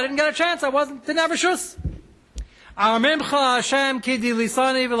at all. I didn't get a chance. Didn't have a shus. I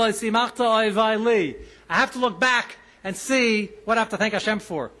have to look back and see what I have to thank Hashem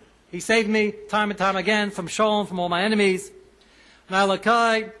for. He saved me time and time again from Sholem, from all my enemies. Hashem,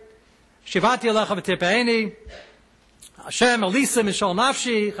 Elisa, Mishol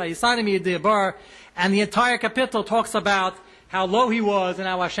Nafshi, Chayisani Yedibar, and the entire kapitel talks about how low he was and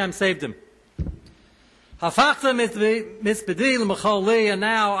how Hashem saved him. And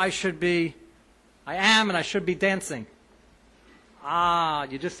now I am and I should be dancing.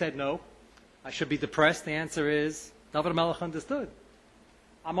 You just said no. I should be depressed? The answer is, David HaMelech understood.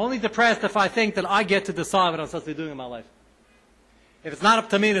 I'm only depressed if I think that I get to decide what I'm supposed to be doing in my life. If it's not up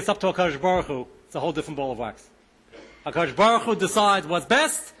to me and it's up to HaKadosh Baruch Hu, it's a whole different ball of wax. HaKadosh Baruch Hu decides what's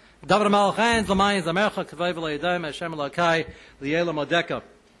best. David HaMelech hands, L'mayin Zamercha, K'vay V'le'yadayim, Hashem Elokai, L'yela Modeka.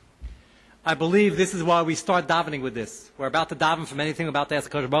 I believe this is why we start davening with this. We're about to daven for many things, we're about to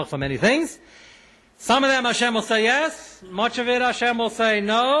ask HaKadosh Baruch Hu for many things. Some of them Hashem will say yes, much of it Hashem will say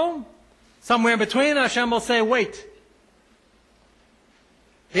no. Somewhere in between Hashem will say wait.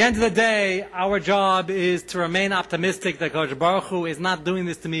 At the end of the day, our job is to remain optimistic that HaKadosh Baruch Hu is not doing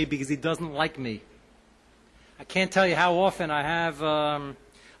this to me because He doesn't like me. I can't tell you how often I have a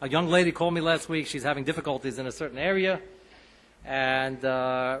young lady call me last week. She's having difficulties in a certain area. And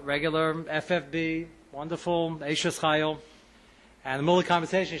regular FFB, wonderful, Eishes Chayil. And in the middle of the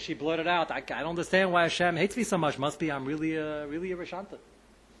conversation, she blurted out, I don't understand why Hashem hates me so much. Must be I'm really a Rishanta.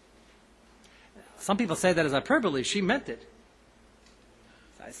 Some people say that as hyperbole. She meant it.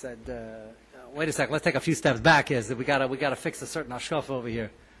 I said, wait a second, let's take a few steps back. Is that we gotta fix a certain hashkafa over here.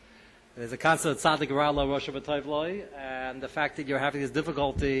 There's a concept of tzaddik ra'lo rosh b'tov loy, and the fact that you're having this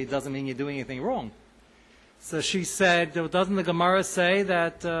difficulty doesn't mean you're doing anything wrong. So she said, doesn't the Gemara say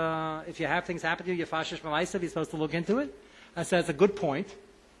that if you have things happen to you, you're fashish b'maisav, you're supposed to look into it? I said, it's a good point,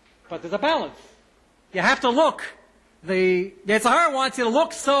 but there's a balance. You have to look. The Yetzer Hara wants you to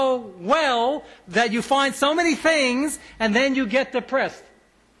look so well that you find so many things, and then you get depressed.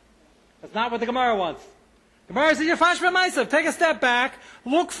 That's not what the Gemara wants. The Gemara says, you're fash b'maisav. Take a step back.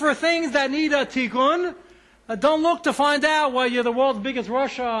 Look for things that need a tikkun. Don't look to find out why you're the world's biggest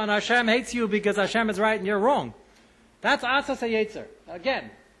Rasha and Hashem hates you because Hashem is right and you're wrong. That's Asas HaYetzer. Again,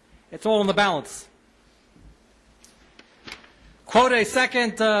 it's all in the balance. Quote a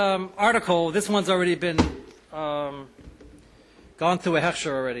second article. This one's already been gone through a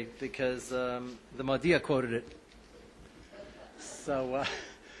hechsher already because the Modia quoted it. So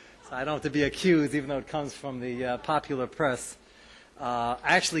I don't have to be accused, even though it comes from the popular press. I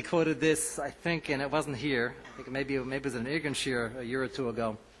actually quoted this, I think, and it wasn't here. I think maybe it was an Irgun Shir a year or two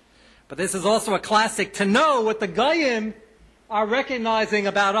ago. But this is also a classic to know what the Goyim are recognizing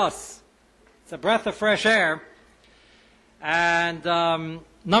about us. It's a breath of fresh air. And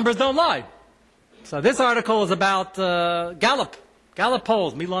numbers don't lie. So this article is about Gallup. Gallup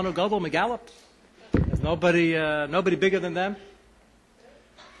polls. Milano Godel, Gallup. There's nobody bigger than them.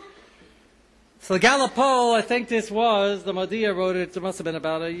 So the Gallup poll, I think this was, the Modia wrote it, it must have been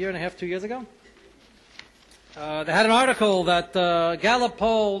about a year and a half, 2 years ago. They had an article that Gallup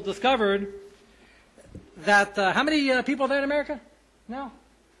poll discovered that, how many people are there in America now?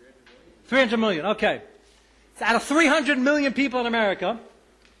 300 million, okay. So out of 300 million people in America,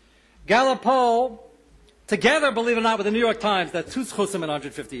 Gallup poll, together, believe it or not, with the New York Times, that's two schusim in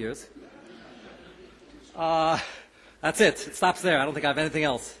 150 years. That's it. It stops there. I don't think I have anything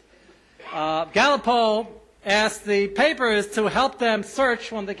else. Gallup poll asked the papers to help them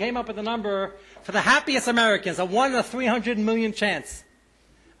search when they came up with the number for the happiest Americans, a 1 in a 300 million chance.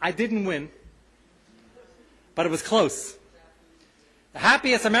 I didn't win, but it was close. The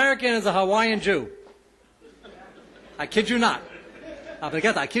happiest American is a Hawaiian Jew. I kid you not.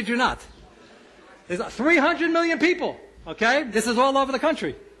 I kid you not. There's 300 million people, okay? This is all over the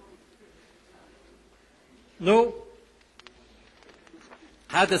country. No.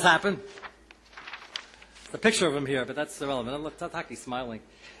 How did this happen? The picture of him here, but that's irrelevant. Look, Tataki's smiling.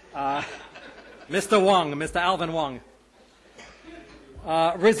 Mr. Wong, Mr. Alvin Wong.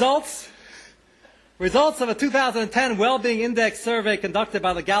 Results of a 2010 Well-Being Index survey conducted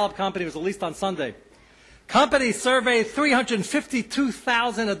by the Gallup Company was released on Sunday. Company surveyed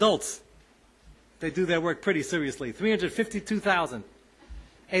 352,000 adults. They do their work pretty seriously.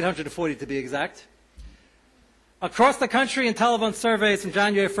 352,840 to be exact. Across the country in telephone surveys from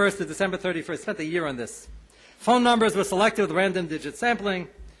January 1st to December 31st. Spent a year on this. Phone numbers were selected with random digit sampling.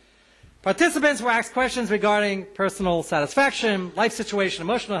 Participants were asked questions regarding personal satisfaction, life situation,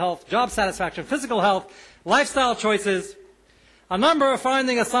 emotional health, job satisfaction, physical health, lifestyle choices. A number of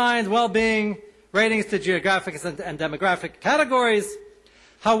findings assigned well-being ratings to geographic and demographic categories.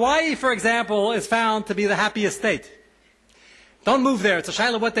 Hawaii, for example, is found to be the happiest state. Don't move there. It's a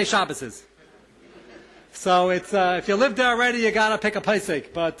Shaila what day Shabbos is. So it's if you live there already, you got to pick a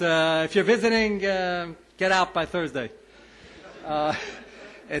pasek. But if you're visiting, get out by Thursday.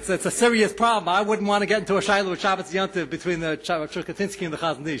 It's a serious problem. I wouldn't want to get into a Shaila with Shabbos Yontiv between the Chukatinsky and the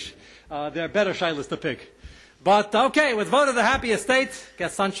Chazon Ish. There are better Shailas to pick. But okay, it was voted the happiest state.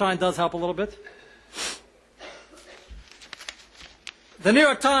 Guess sunshine does help a little bit. The New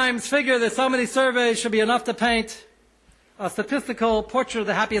York Times figured that so many surveys should be enough to paint a statistical portrait of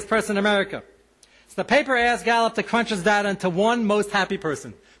the happiest person in America. So the paper asked Gallup to crunch its data into one most happy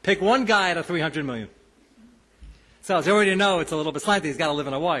person. Pick one guy out of 300 million. So as you already know, it's a little bit slanty. He's got to live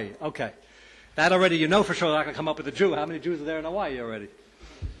in Hawaii. Okay. That already you know for sure. They're not going to come up with a Jew. How many Jews are there in Hawaii already?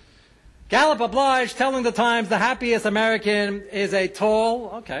 Gallup obliged, telling the Times the happiest American is a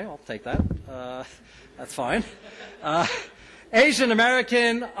tall, okay, I'll take that. That's fine. Asian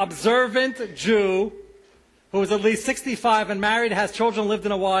American, observant Jew who is at least 65 and married, has children, lived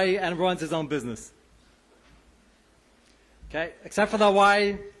in Hawaii, and runs his own business. Okay, except for the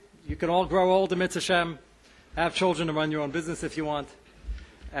Hawaii, you can all grow old, Mitzvah Hashem, have children and run your own business if you want,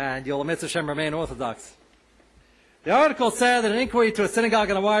 and you'll, Mitzvah Hashem, remain Orthodox. The article said that an inquiry to a synagogue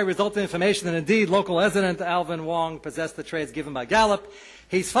in Hawaii resulted in information that indeed local resident Alvin Wong possessed the traits given by Gallup.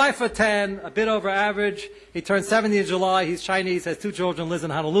 He's 5'10", a bit over average. He turned 70 in July. He's Chinese, has 2 children, lives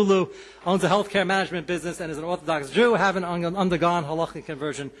in Honolulu, owns a healthcare management business, and is an Orthodox Jew, having undergone halachic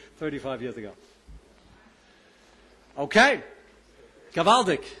conversion 35 years ago. Okay,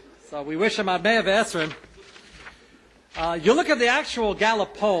 Gavaldik. So we wish him Admei V'Esrim. You look at the actual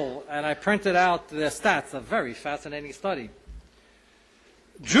Gallup poll, and I printed out the stats, a very fascinating study.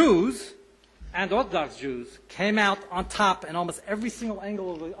 Jews and Orthodox Jews came out on top in almost every single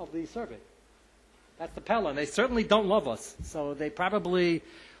angle of the survey. That's the Pella, and they certainly don't love us. So they probably,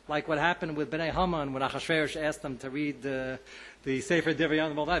 like what happened with Bnei Haman when Achashverosh asked them to read the Sefer Divrei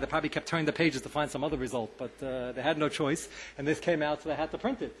Yom, they probably kept turning the pages to find some other result, but they had no choice, and this came out, so they had to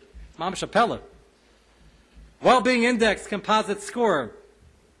print it. Mamash Pella. Well-being index composite score.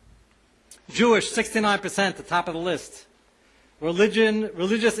 Jewish, 69%, the top of the list.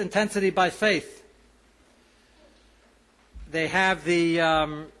 Religious intensity by faith. They have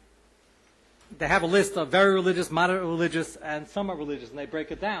a list of very religious, moderate religious, and somewhat religious, and they break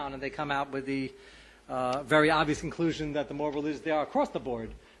it down, and they come out with the very obvious conclusion that the more religious they are across the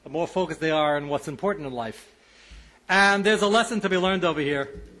board, the more focused they are on what's important in life. And there's a lesson to be learned over here.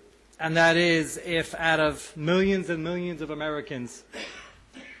 And that is, if out of millions and millions of Americans,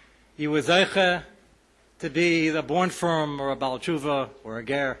 you were zeicha to be either born from or a Baal Tshuva or a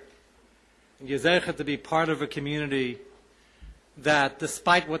Ger, and you're zeicha to be part of a community that,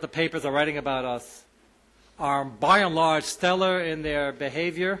 despite what the papers are writing about us, are by and large stellar in their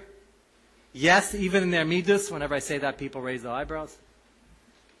behavior. Yes, even in their midas. Whenever I say that, people raise their eyebrows.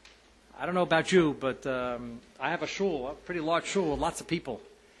 I don't know about you, but I have a shul, a pretty large shul with lots of people.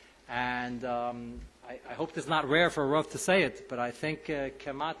 And I hope it's not rare for a Rav to say it, but I think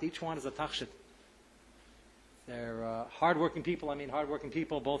Kemat, each one is a tachshit. They're hardworking people. I mean hardworking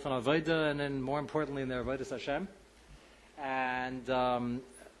people both in Avodah and then more importantly in their Avodah Hashem. And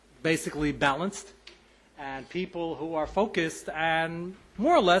basically balanced. And people who are focused and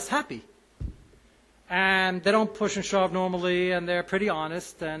more or less happy. And they don't push and shove normally, and they're pretty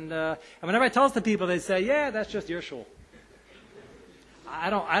honest. And whenever I tell this to people, they say, yeah, that's just your shul.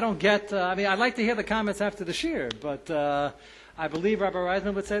 I don't get, I mean, I'd like to hear the comments after the shir, but I believe Rabbi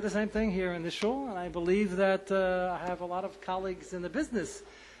Reisman would say the same thing here in this shul, and I believe that I have a lot of colleagues in the business.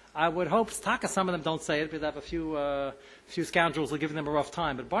 I would hope, Taka, some of them don't say it, because I have a few scoundrels who are giving them a rough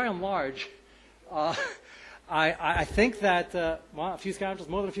time, but by and large, I think that, well, a few scoundrels,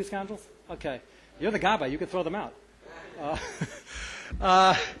 more than a few scoundrels? Okay. You're the gabbai, you can throw them out.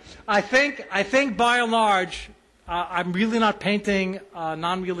 I think by and large, I'm really not painting a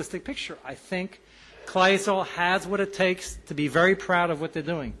non-realistic picture. I think Klal Yisrael has what it takes to be very proud of what they're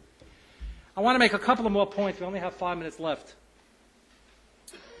doing. I want to make a couple of more points. We only have 5 minutes left.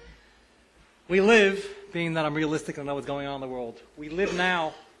 We live, being that I'm realistic and know what's going on in the world, we live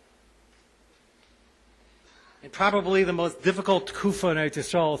now in probably the most difficult kufa in Eretz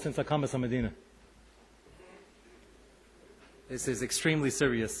Yisrael since Akamas HaMedina. This is extremely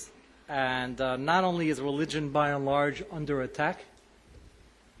serious. And not only is religion by and large under attack,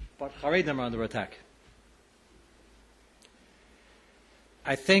 but Haredim are under attack.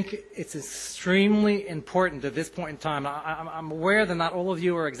 I think it's extremely important at this point in time. I'm aware that not all of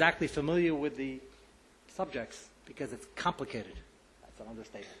you are exactly familiar with the subjects because it's complicated. That's an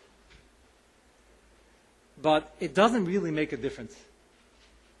understatement. But it doesn't really make a difference.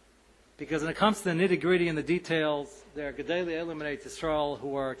 Because when it comes to the nitty-gritty and the details, there are Gedolei Elim in Eretz Yisrael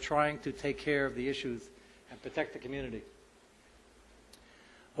who are trying to take care of the issues and protect the community.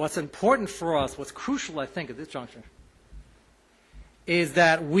 What's important for us, what's crucial, I think, at this juncture, is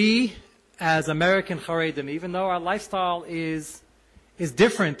that we, as American Haredim, even though our lifestyle is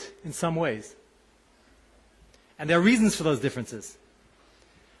different in some ways, and there are reasons for those differences.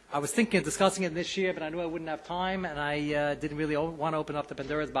 I was thinking of discussing it this year, but I knew I wouldn't have time, and I didn't really want to open up the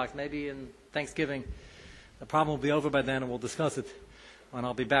Pandora's box. Maybe in Thanksgiving, the problem will be over by then, and we'll discuss it when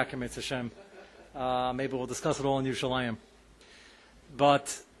I'll be back in Mitzvah Hashem. Maybe we'll discuss it all in Yerushalayim.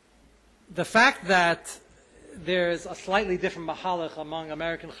 But the fact that there's a slightly different mahalach among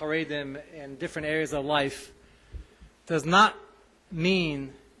American Haredim in different areas of life does not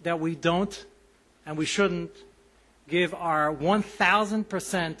mean that we don't and we shouldn't give our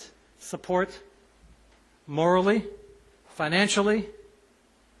 1,000% support morally, financially.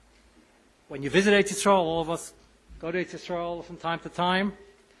 When you visit Eretz Yisrael, all of us go to Eretz Yisrael from time to time,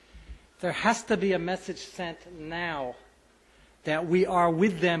 there has to be a message sent now that we are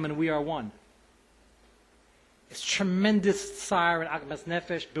with them and we are one. It's tremendous tsar and agmas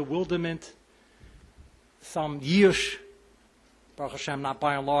nefesh, bewilderment, some yish, Baruch Hashem, not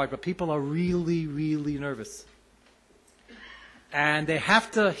by and large, but people are really, really nervous. And they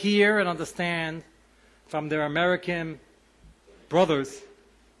have to hear and understand from their American brothers,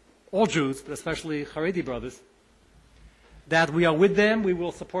 all Jews, but especially Haredi brothers, that we are with them, we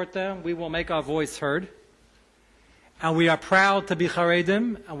will support them, we will make our voice heard. And we are proud to be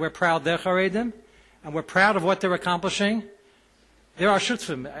Haredim, and we're proud they're Haredim, and we're proud of what they're accomplishing. There are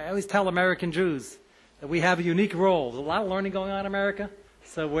shutzvim. I always tell American Jews that we have a unique role. There's a lot of learning going on in America,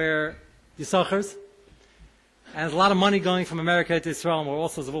 so we're Yisachars. And there's a lot of money going from America to Israel, and we're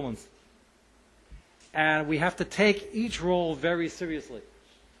also Zvulans. And we have to take each role very seriously.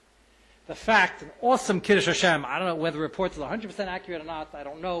 The fact, an awesome Kiddush Hashem, I don't know whether the report is 100% accurate or not, I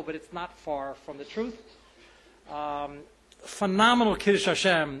don't know, but it's not far from the truth. Phenomenal Kiddush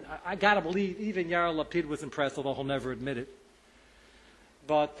Hashem. I got to believe even Yair Lapid was impressed, although he'll never admit it.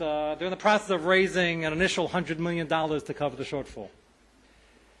 But they're in the process of raising an initial $100 million to cover the shortfall.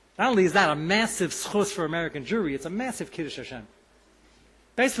 Not only is that a massive schus for American Jewry, it's a massive Kiddush Hashem.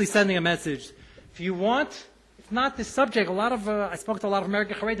 Basically sending a message. If you want, it's not this subject. I spoke to a lot of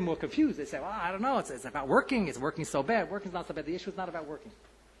American Haredim who were confused. They say, well, I don't know, it's about working. It's working so bad. Working's not so bad. The issue is not about working.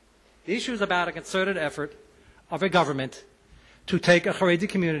 The issue is about a concerted effort of a government to take a Haredi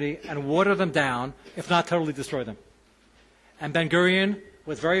community and water them down, if not totally destroy them. And Ben Gurion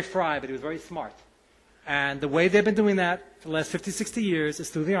was very fry, but he was very smart. And the way they've been doing that for the last 50, 60 years is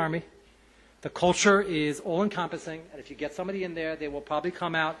through the army. The culture is all-encompassing, and if you get somebody in there, they will probably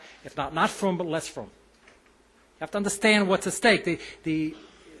come out, if not from, but less from. You have to understand what's at stake.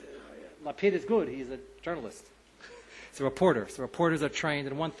 Lapid is good. He's a journalist. He's a reporter. So reporters are trained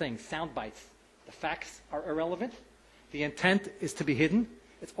in one thing, sound bites. The facts are irrelevant. The intent is to be hidden.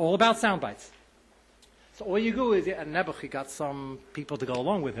 It's all about sound bites. So all you do is, and Nebuch, he got some people to go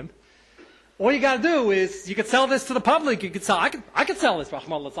along with him. All you got to do is, you could sell this to the public. You could sell. I could sell this.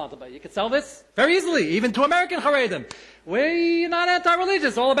 You could sell this very easily, even to American Haredim. We're not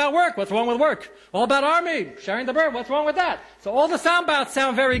anti-religious. All about work. What's wrong with work? All about army, sharing the bird. What's wrong with that? So all the sound bites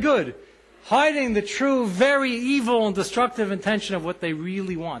sound very good, hiding the true, very evil and destructive intention of what they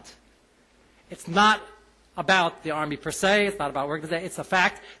really want. It's not about the army per se. It's not about work per se. It's the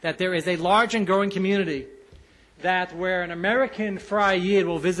fact that there is a large and growing community that where an American Fry Yid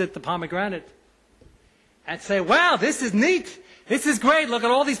will visit the pomegranate and say, wow, this is neat. This is great. Look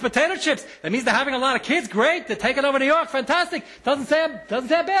at all these potato chips. That means they're having a lot of kids. Great. They're taking over New York. Fantastic. Doesn't say a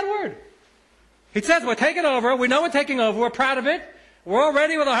bad word. He says, we're taking over. We know we're taking over. We're proud of it. We're all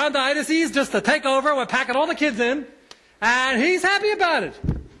ready with our Honda Idaces just to take over. We're packing all the kids in. And he's happy about it.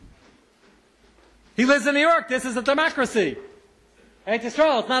 He lives in New York. This is a democracy. Eretz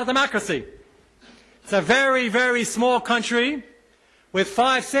Yisrael, it's not a democracy. It's a very, very small country with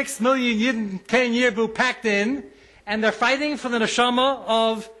 5-6 million Yidden, 10 Yirbu packed in, and they're fighting for the neshama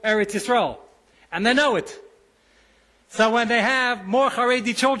of Eretz Yisrael. And they know it. So when they have more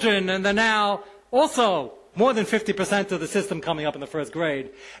Haredi children, and they're now also more than 50% of the system coming up in the first grade,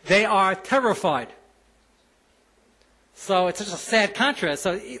 they are terrified. So it's such a sad contrast.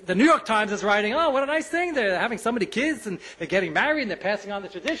 So the New York Times is writing, oh, what a nice thing. They're having so many kids, and they're getting married, and they're passing on the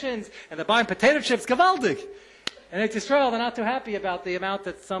traditions, and they're buying potato chips, gewaldig. And in Israel, they're not too happy about the amount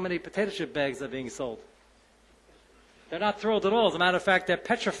that so many potato chip bags are being sold. They're not thrilled at all. As a matter of fact, they're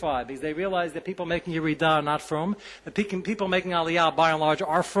petrified because they realize that people making Yerida are not from. The people making Aliyah, by and large,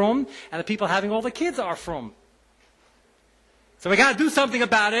 are from. And the people having all the kids are from. So we got to do something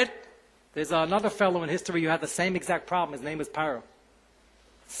about it. There's another fellow in history who had the same exact problem. His name was Paro.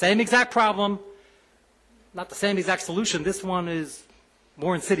 Same exact problem. Not the same exact solution. This one is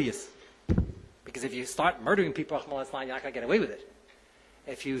more insidious. Because if you start murdering people, you're not going to get away with it.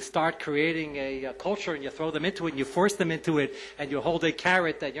 If you start creating a culture and you throw them into it and you force them into it and you hold a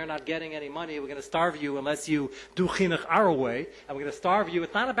carrot that you're not getting any money, we're going to starve you unless you do chinuch our way, and we're going to starve you.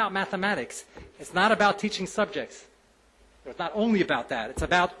 It's not about mathematics. It's not about teaching subjects. It's not only about that. It's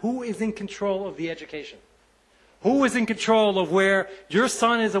about who is in control of the education. Who is in control of where your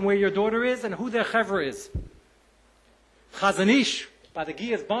son is and where your daughter is and who their chevra is? Chazon Ish, by the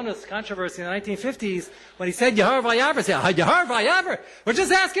Giyas Bonus controversy in the 1950s, when he said Yehar Vayavar, said, Yehar Vayavar? We're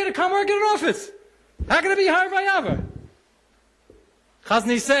just asking you to come work in an office. How can it be Yehar Vayavar? Chazon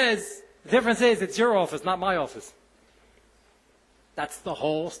Ish says, the difference is it's your office, not my office. That's the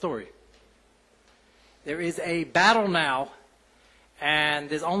whole story. There is a battle now, and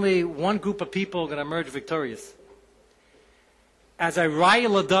there's only one group of people going to emerge victorious. As a raya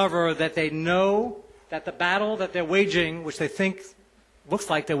l'davar, that they know that the battle that they're waging, which they think looks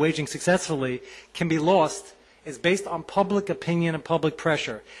like they're waging successfully, can be lost, is based on public opinion and public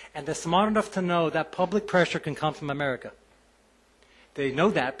pressure. And they're smart enough to know that public pressure can come from America. They know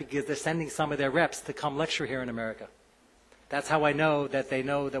that because they're sending some of their reps to come lecture here in America. That's how I know that they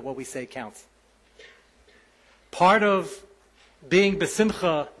know that what we say counts. Part of being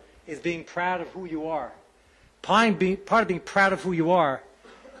besimcha is being proud of who you are. Part of being proud of who you are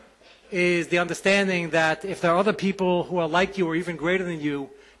is the understanding that if there are other people who are like you or even greater than you,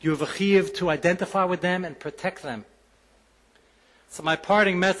 you have a chiyuv to identify with them and protect them. So my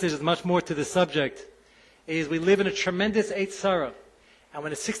parting message is much more to the subject, is we live in a tremendous Eitz Sarah. And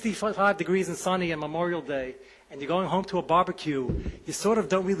when it's 65 degrees and sunny on Memorial Day, and you're going home to a barbecue, you sort of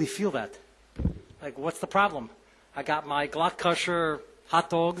don't really feel that. Like, what's the problem? I got my glatt kosher hot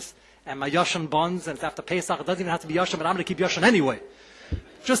dogs and my yashan buns, and it's after Pesach. It doesn't even have to be yashan, but I'm going to keep yashan anyway,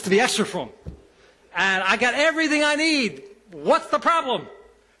 just to be extra from. And I got everything I need. What's the problem?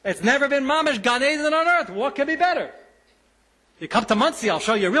 It's never been mamish Gan Eden on earth. What could be better? You come to Muncie, I'll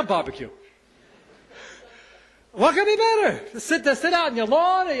show you a real barbecue. What could be better? Sit out on your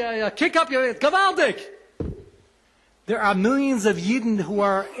lawn, you kick up your gavaldik. There are millions of Yidden who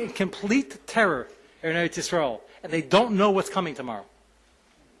are in complete terror in Eretz Yisrael, and they don't know what's coming tomorrow.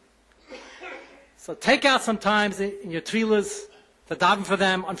 So take out some time in your tefillas to daven for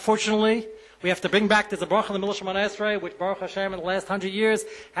them. Unfortunately, we have to bring back the bracha in the Milah Shemona Esrei, which Baruch Hashem in the last 100 years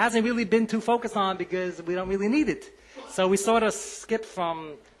hasn't really been too focused on because we don't really need it. So we sort of skip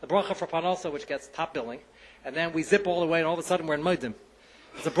from the bracha for Parnasa, which gets top billing, and then we zip all the way, and all of a sudden we're in Moedim.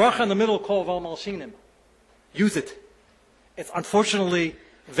 There's a bracha in the middle called Val Malshinim. Use it. It's unfortunately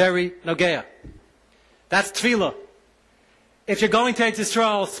very nogea. That's tefillah. If you're going to Eretz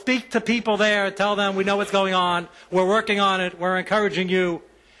Yisrael, speak to people there, tell them we know what's going on, we're working on it, we're encouraging you.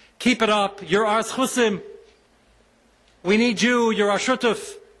 Keep it up. You're our schusim. We need you. You're our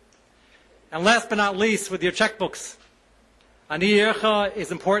shutuf. And last but not least, with your checkbooks. Ani Yercha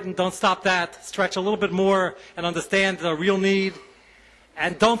is important. Don't stop that. Stretch a little bit more and understand the real need.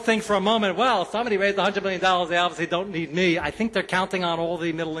 And don't think for a moment, well, somebody raised $100 million, they obviously don't need me. I think they're counting on all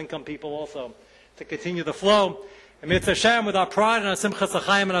the middle-income people also to continue the flow. And Mitzvah Hashem, with our pride and our simchas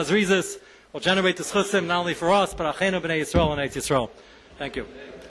achayim and our zrizis, will generate the schusim not only for us, but achenu b'nei Yisrael and Eretz Yisrael. Thank you.